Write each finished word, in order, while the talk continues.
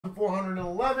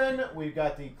411, we've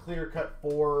got the clear cut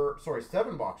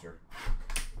 7 boxer.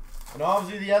 And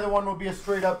obviously the other one will be a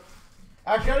straight up.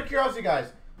 Actually, out of curiosity,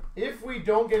 guys, if we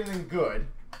don't get anything good,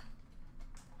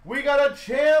 we got a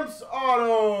Champs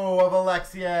Auto of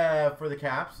Alexiev for the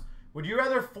Caps. Would you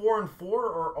rather 4 and 4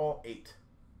 or all 8?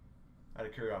 Out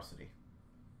of curiosity.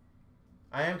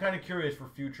 I am kind of curious for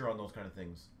future on those kind of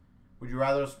things. Would you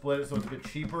rather split it so it's a bit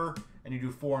cheaper and you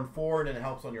do 4 and 4 and then it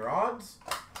helps on your odds?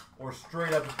 Or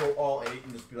straight up just go all 8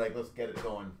 and just be like, let's get it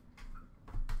going?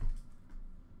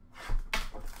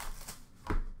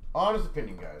 Honest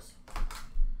opinion, guys.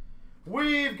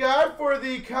 We've got for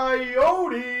the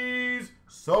Coyotes,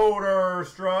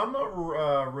 Soderstrom,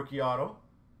 rookie auto.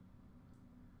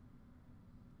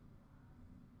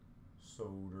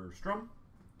 Soderstrom.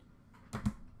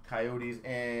 Coyotes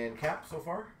and Caps so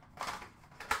far.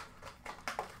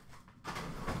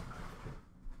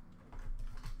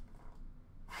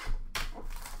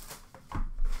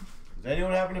 Does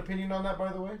anyone have an opinion on that,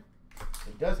 by the way?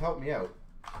 It does help me out.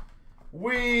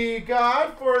 We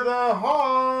got for the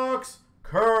Hawks,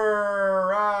 Kurashev.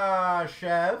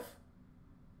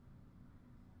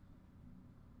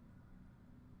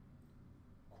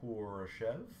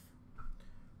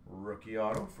 Rookie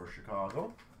auto for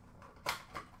Chicago.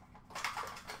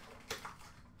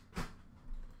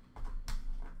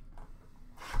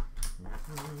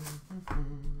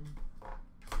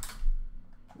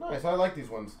 Nice, I like these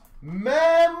ones.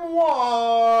 Memoirs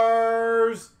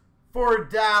for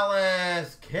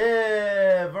Dallas,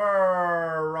 Kiviranta.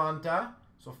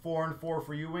 So 4 and 4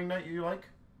 for you, Wingnut, you like?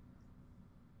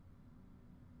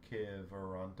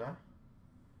 Kiviranta.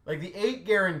 Like the 8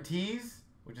 guarantees,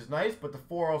 which is nice, but the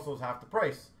 4 also is half the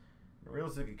price.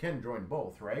 Realistically, you can join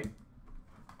both, right?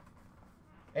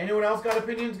 Anyone else got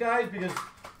opinions, guys? Because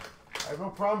I have no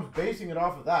problems basing it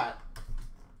off of that.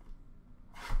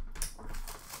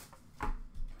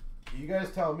 You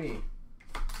guys tell me.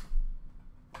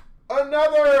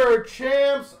 Another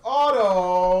Champs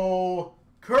Auto,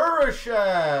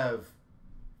 Kurashev.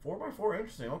 4x4,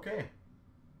 interesting, okay.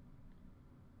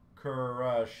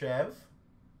 Kurashev.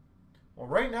 Well,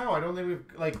 right now, I don't think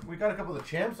we got a couple of the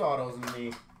Champs Autos in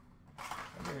the, I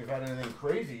don't think we've had anything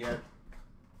crazy yet.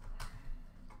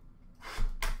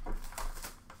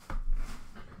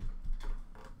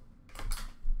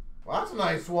 Well, that's a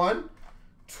nice one.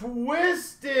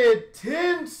 Twisted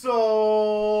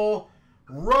Tinsel,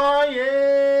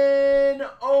 Ryan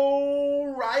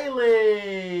O'Reilly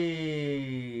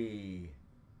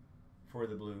for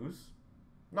the Blues.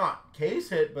 Not case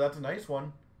hit, but that's a nice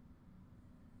one.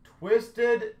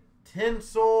 Twisted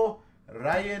Tinsel,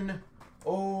 Ryan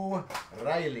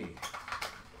O'Reilly.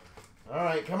 All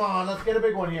right, come on, let's get a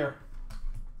big one here.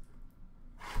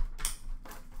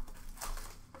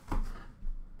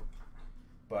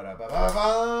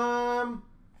 Ba-da-ba-ba-bum.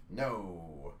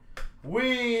 No.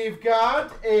 We've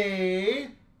got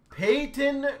a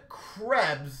Peyton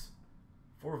Krebs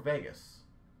for Vegas.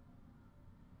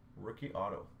 Rookie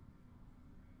auto.